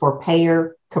infrastructure for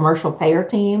commercial payer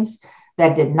teams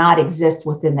that did not exist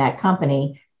within that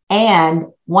company. And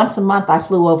once a month, I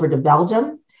flew over to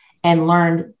Belgium and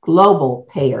learned global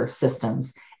payer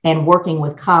systems and working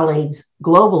with colleagues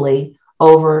globally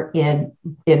over in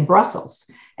Brussels.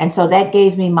 And so that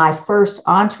gave me my first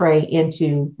entree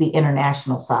into the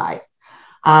international side.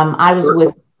 I was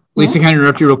with Lisa, can I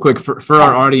interrupt you real quick? For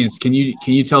our audience, can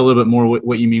you tell a little bit more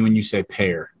what you mean when you say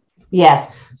payer? Yes.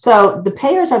 So the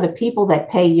payers are the people that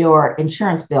pay your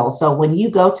insurance bill. So when you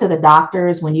go to the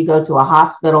doctors, when you go to a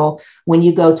hospital, when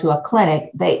you go to a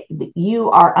clinic, you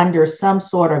are under some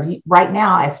sort of, right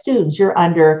now as students, you're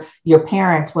under your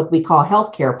parents' what we call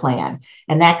healthcare plan.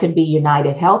 And that could be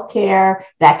United Healthcare,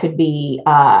 that could be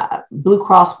Blue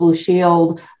Cross Blue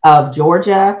Shield of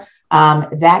Georgia,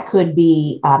 that could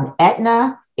be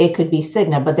Aetna, it could be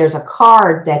Cigna, but there's a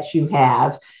card that you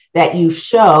have that you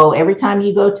show every time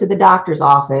you go to the doctor's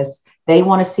office. They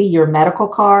want to see your medical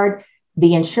card.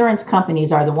 The insurance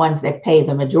companies are the ones that pay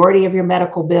the majority of your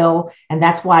medical bill. And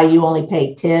that's why you only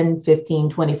pay $10,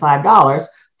 $15, $25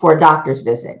 for a doctor's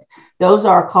visit. Those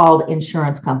are called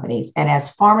insurance companies. And as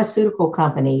pharmaceutical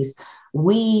companies,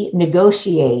 we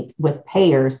negotiate with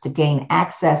payers to gain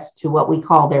access to what we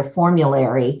call their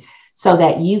formulary, so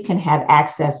that you can have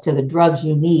access to the drugs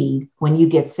you need when you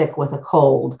get sick with a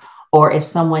cold, or if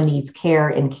someone needs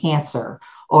care in cancer,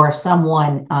 or if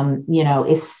someone,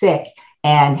 is sick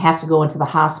and has to go into the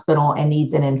hospital and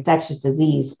needs an infectious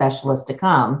disease specialist to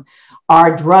come.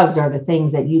 Our drugs are the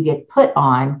things that you get put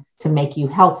on to make you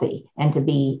healthy and to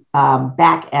be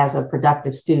back as a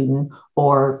productive student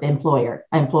or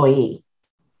employee.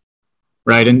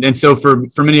 Right. And so for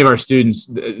many of our students,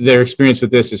 their experience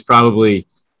with this is probably,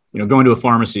 going to a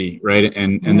pharmacy, right?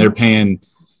 And they're paying,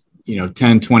 $10,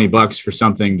 $20 for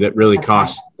something that really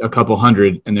costs a couple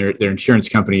hundred, and their insurance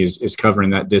company is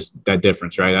covering that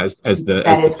difference, right? As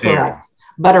the payer. Correct.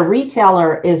 But a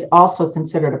retailer is also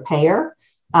considered a payer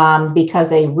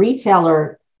because a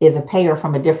retailer is a payer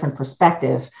from a different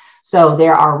perspective. So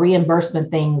there are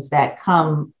reimbursement things that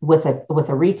come with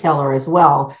a retailer as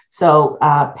well. So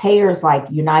payers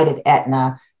like United,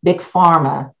 Aetna, Big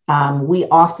Pharma, we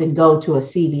often go to a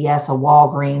CVS, a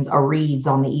Walgreens, a Reed's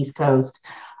on the East Coast,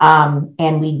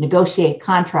 and we negotiate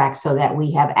contracts so that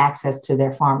we have access to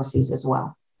their pharmacies as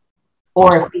well.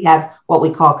 Or if we have what we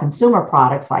call consumer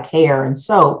products like hair and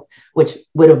soap, which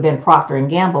would have been Procter &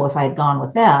 Gamble if I had gone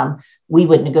with them, we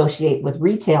would negotiate with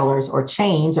retailers or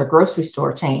chains or grocery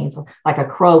store chains like a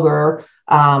Kroger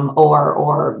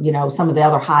or some of the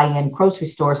other high-end grocery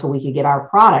stores, so we could get our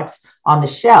products on the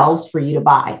shelves for you to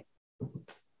buy.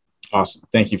 Awesome.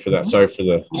 Thank you for that. Sorry for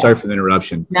the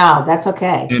interruption. No, that's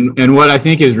okay. And what I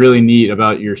think is really neat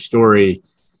about your story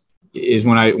is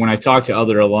when I talk to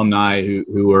other alumni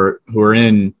who are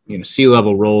in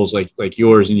C-level roles like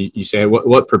yours, and you say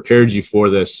what prepared you for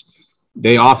this,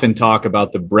 they often talk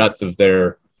about the breadth of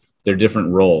their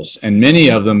different roles, and many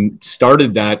of them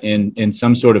started that in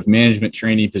some sort of management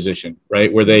trainee position,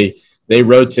 right, where they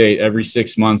rotate every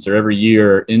 6 months or every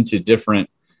year into different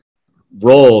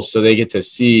role so they get to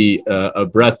see a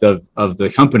breadth of the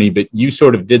company, but you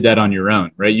sort of did that on your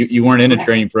own, right? You weren't in a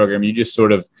training program. You just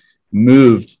sort of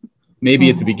moved, maybe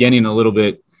at the beginning a little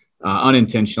bit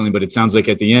unintentionally, but it sounds like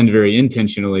at the end very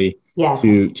intentionally. Yes.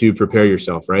 to prepare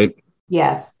yourself, right?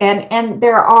 Yes. And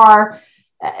there are,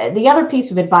 the other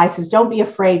piece of advice is don't be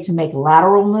afraid to make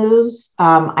lateral moves.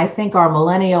 I think our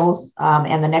millennials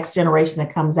and the next generation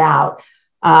that comes out,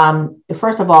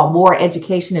 first of all, more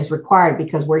education is required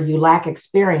because where you lack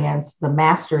experience, the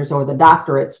masters or the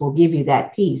doctorates will give you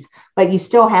that piece, but you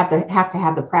still have to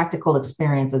have the practical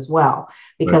experience as well,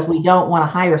 because we don't want to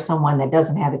hire someone that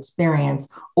doesn't have experience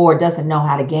or doesn't know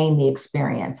how to gain the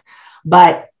experience.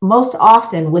 But most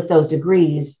often with those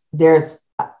degrees, there's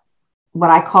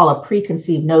what I call a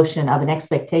preconceived notion of an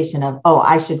expectation of, oh,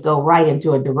 I should go right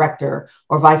into a director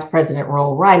or vice president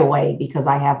role right away because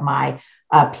I have my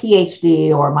PhD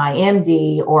or my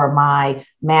MD or my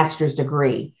master's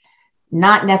degree.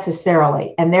 Not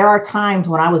necessarily. And there are times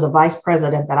when I was a vice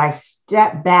president that I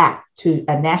stepped back to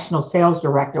a national sales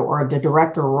director or the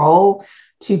director role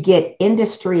to get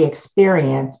industry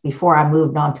experience before I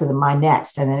moved on to my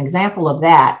next. And an example of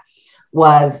that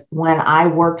was when I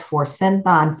worked for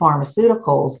Synthon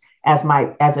Pharmaceuticals as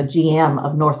a GM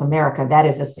of North America. That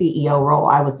is a CEO role.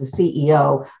 I was the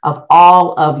CEO of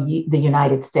all of the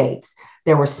United States.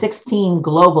 There were 16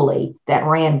 globally that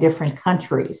ran different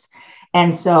countries.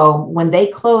 And so when they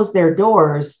closed their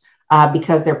doors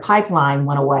because their pipeline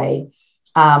went away,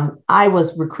 I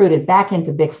was recruited back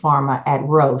into big pharma at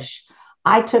Roche.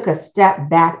 I took a step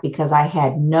back because I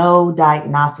had no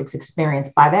diagnostics experience.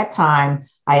 By that time,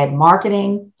 I had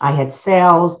marketing, I had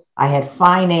sales, I had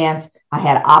finance, I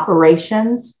had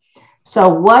operations. So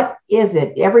what is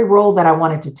it, every role that I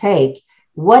wanted to take,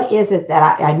 what is it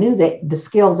that I knew that the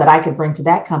skills that I could bring to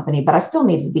that company, but I still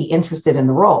needed to be interested in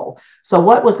the role. So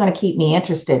what was going to keep me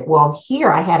interested? Well,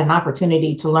 here I had an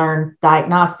opportunity to learn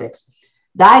diagnostics.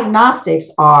 Diagnostics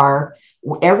are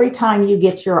every time you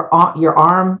get your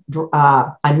arm,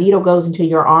 a needle goes into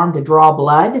your arm to draw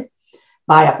blood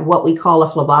by what we call a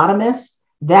phlebotomist.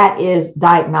 That is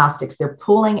diagnostics. They're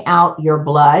pulling out your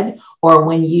blood, or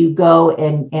when you go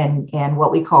and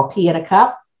what we call pee in a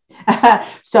cup.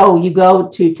 So you go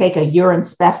to take a urine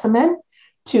specimen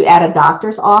at a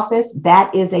doctor's office.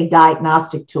 That is a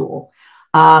diagnostic tool.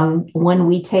 When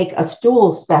we take a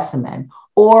stool specimen,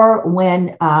 or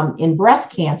when in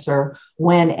breast cancer,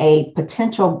 when a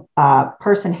potential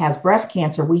person has breast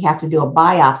cancer, we have to do a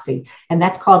biopsy, and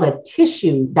that's called a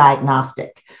tissue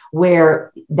diagnostic,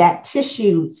 where that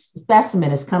tissue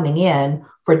specimen is coming in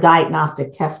for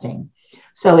diagnostic testing.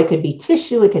 So it could be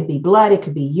tissue, it could be blood, it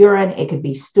could be urine, it could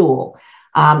be stool.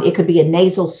 It could be a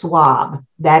nasal swab.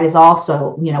 That is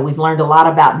also, we've learned a lot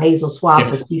about nasal swabs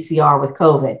with PCR with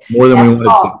COVID. More than we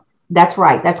wanted to. That's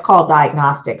right. That's called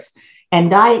diagnostics. And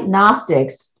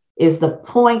diagnostics is the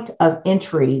point of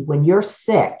entry when you're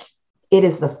sick. It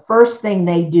is the first thing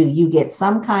they do. You get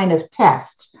some kind of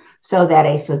test so that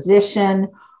a physician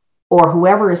or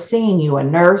whoever is seeing you, a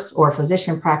nurse or a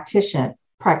physician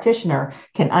practitioner,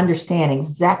 can understand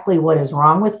exactly what is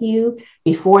wrong with you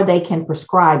before they can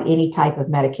prescribe any type of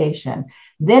medication.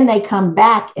 Then they come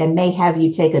back and may have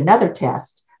you take another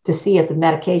test to see if the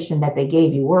medication that they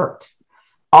gave you worked.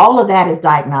 All of that is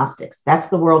all That's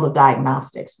the world of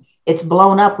diagnostics. It's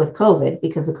blown up with COVID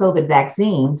because the COVID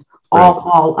vaccines all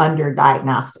fall under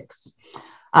diagnostics.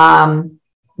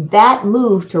 That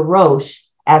move to Roche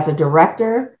as a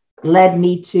director led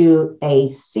me to a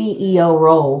CEO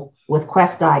role with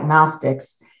Quest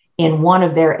Diagnostics in one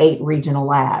of their 8 regional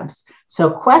labs. So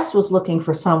Quest was looking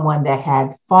for someone that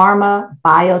had pharma,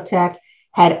 biotech,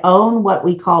 had owned what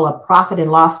we call a profit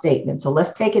and loss statement. So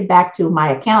let's take it back to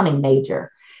my accounting major.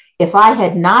 If I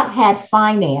had not had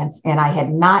finance and I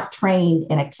had not trained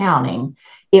in accounting,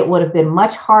 it would have been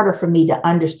much harder for me to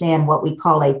understand what we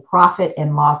call a profit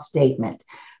and loss statement.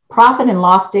 Profit and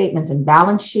loss statements and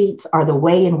balance sheets are the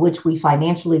way in which we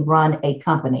financially run a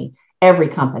company, every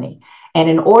company. And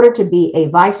in order to be a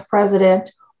vice president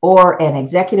or an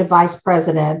executive vice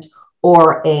president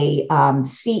or a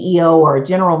CEO or a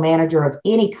general manager of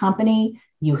any company,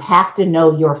 you have to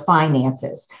know your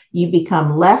finances. You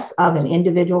become less of an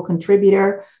individual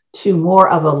contributor to more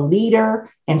of a leader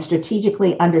and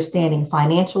strategically understanding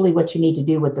financially what you need to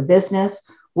do with the business.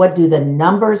 What do the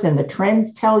numbers and the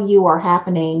trends tell you are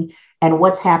happening, and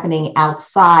what's happening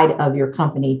outside of your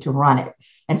company to run it?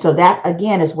 And so that,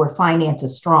 again, is where finance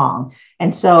is strong.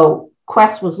 And so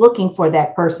Quest was looking for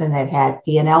that person that had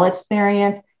P&L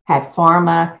experience, had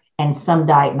pharma, and some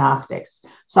diagnostics.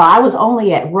 So I was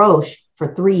only at Roche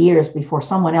for 3 years before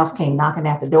someone else came knocking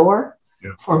at the door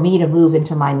for me to move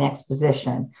into my next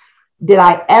position. did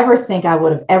I ever think I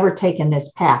would have ever taken this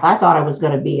path. I thought I was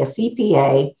going to be a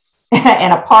CPA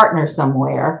and a partner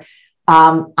somewhere.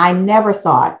 I never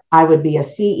thought I would be a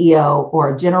CEO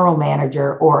or a general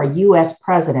manager or a US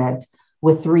president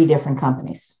with 3 different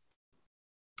companies.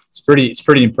 It's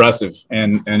pretty impressive.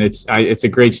 And it's a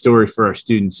great story for our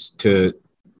students to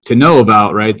know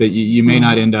about, right? That you may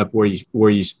not end up where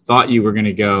you thought you were going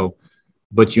to go,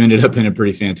 but you ended up in a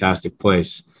pretty fantastic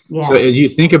place. Yeah. So as you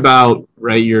think about,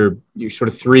 right, your sort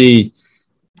of three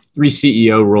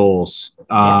CEO roles,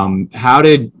 how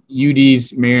did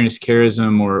UD's Marinus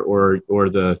Charism or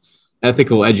the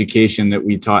ethical education that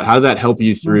we taught, how did that help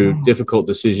you through difficult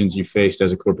decisions you faced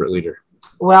as a corporate leader?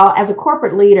 Well, as a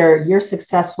corporate leader, you're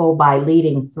successful by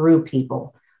leading through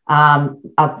people.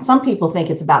 Some people think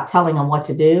it's about telling them what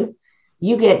to do.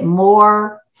 You get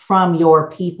more from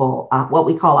your people, what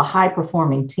we call a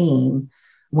high-performing team,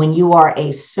 when you are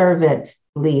a servant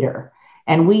leader.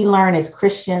 And we learn as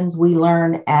Christians, we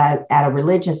learn at a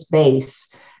religious base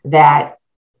that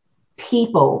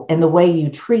people and the way you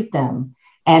treat them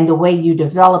and the way you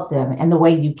develop them and the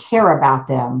way you care about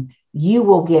them, you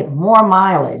will get more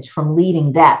mileage from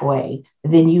leading that way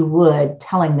than you would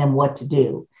telling them what to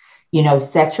do.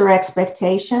 Set your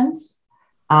expectations,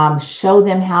 show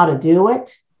them how to do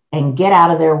it, and get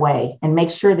out of their way and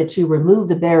make sure that you remove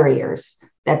the barriers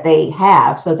that they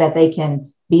have so that they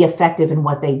can be effective in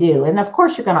what they do. And of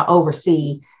course, you're going to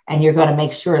oversee and you're going to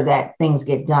make sure that things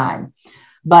get done.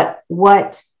 But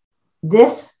what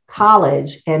this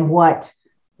college and what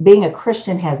being a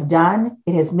Christian has done,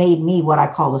 it has made me what I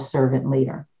call a servant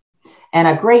leader. And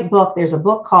a great book, there's a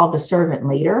book called The Servant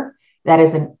Leader. That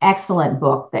is an excellent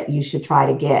book that you should try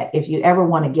to get. If you ever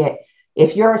want to get,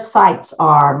 if your sights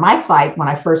are, my sight when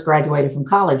I first graduated from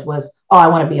college was, I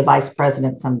want to be a vice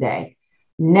president someday.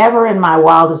 Never in my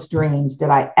wildest dreams did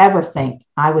I ever think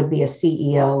I would be a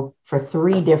CEO for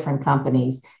 3 different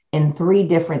companies in 3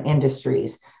 different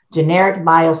industries, generic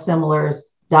biosimilars,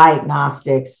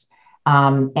 diagnostics,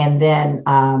 and then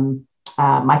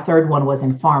my third one was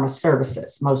in pharma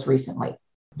services most recently.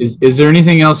 Is there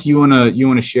anything else you want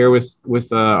to share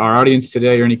with our audience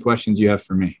today, or any questions you have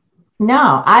for me?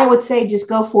 No, I would say just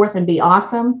go forth and be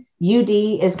awesome. UD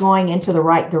is going into the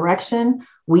right direction.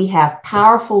 We have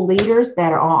powerful leaders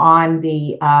that are on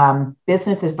the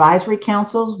business advisory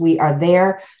councils. We are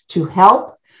there to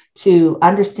help, to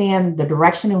understand the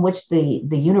direction in which the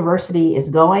university is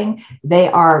going. They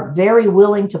are very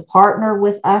willing to partner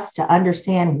with us to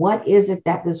understand what is it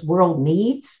that this world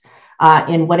needs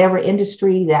in whatever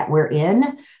industry that we're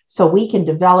in, so we can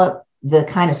develop the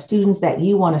kind of students that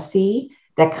you want to see,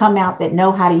 that come out that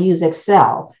know how to use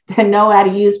Excel, that know how to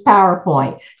use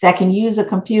PowerPoint, that can use a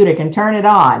computer, can turn it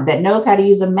on, that knows how to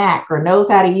use a Mac or knows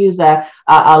how to use a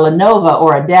Lenovo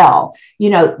or a Dell.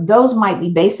 Those might be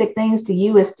basic things to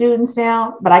you as students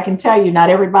now, but I can tell you not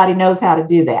everybody knows how to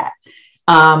do that.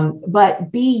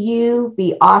 But be you,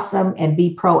 be awesome, and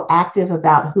be proactive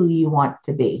about who you want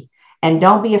to be. And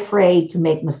don't be afraid to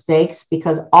make mistakes,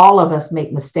 because all of us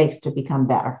make mistakes to become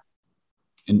better.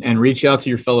 And reach out to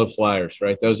your fellow flyers,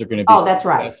 right? Those are going to be. Oh, that's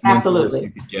right.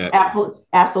 Absolutely.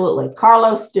 Absolutely.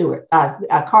 Carlos Stewart.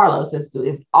 Carlos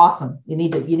is awesome. You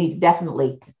need to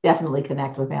definitely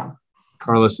connect with him.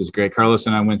 Carlos is great. Carlos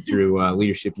and I went through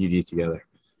Leadership UD together.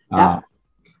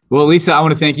 Well, Lisa, I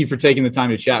want to thank you for taking the time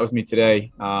to chat with me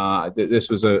today. This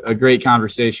was a great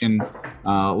conversation.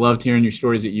 Loved hearing your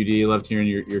stories at UD. Loved hearing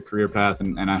your career path,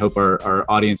 and I hope our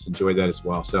audience enjoyed that as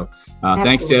well. So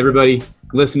thanks to everybody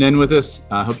listening in with us.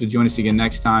 I hope to join us again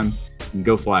next time. And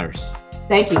go Flyers.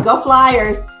 Thank you. Go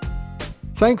Flyers.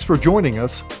 Thanks for joining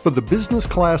us for the Business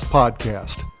Class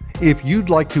Podcast. If you'd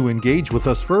like to engage with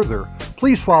us further,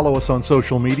 please follow us on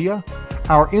social media.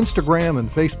 Our Instagram and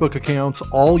Facebook accounts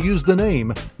all use the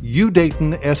name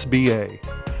UDayton SBA.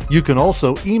 You can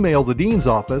also email the Dean's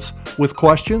Office with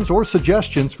questions or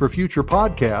suggestions for future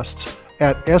podcasts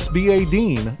at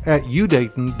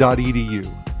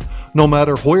sbadean@udayton.edu. No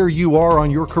matter where you are on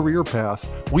your career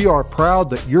path, we are proud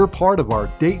that you're part of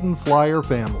our Dayton Flyer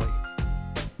family.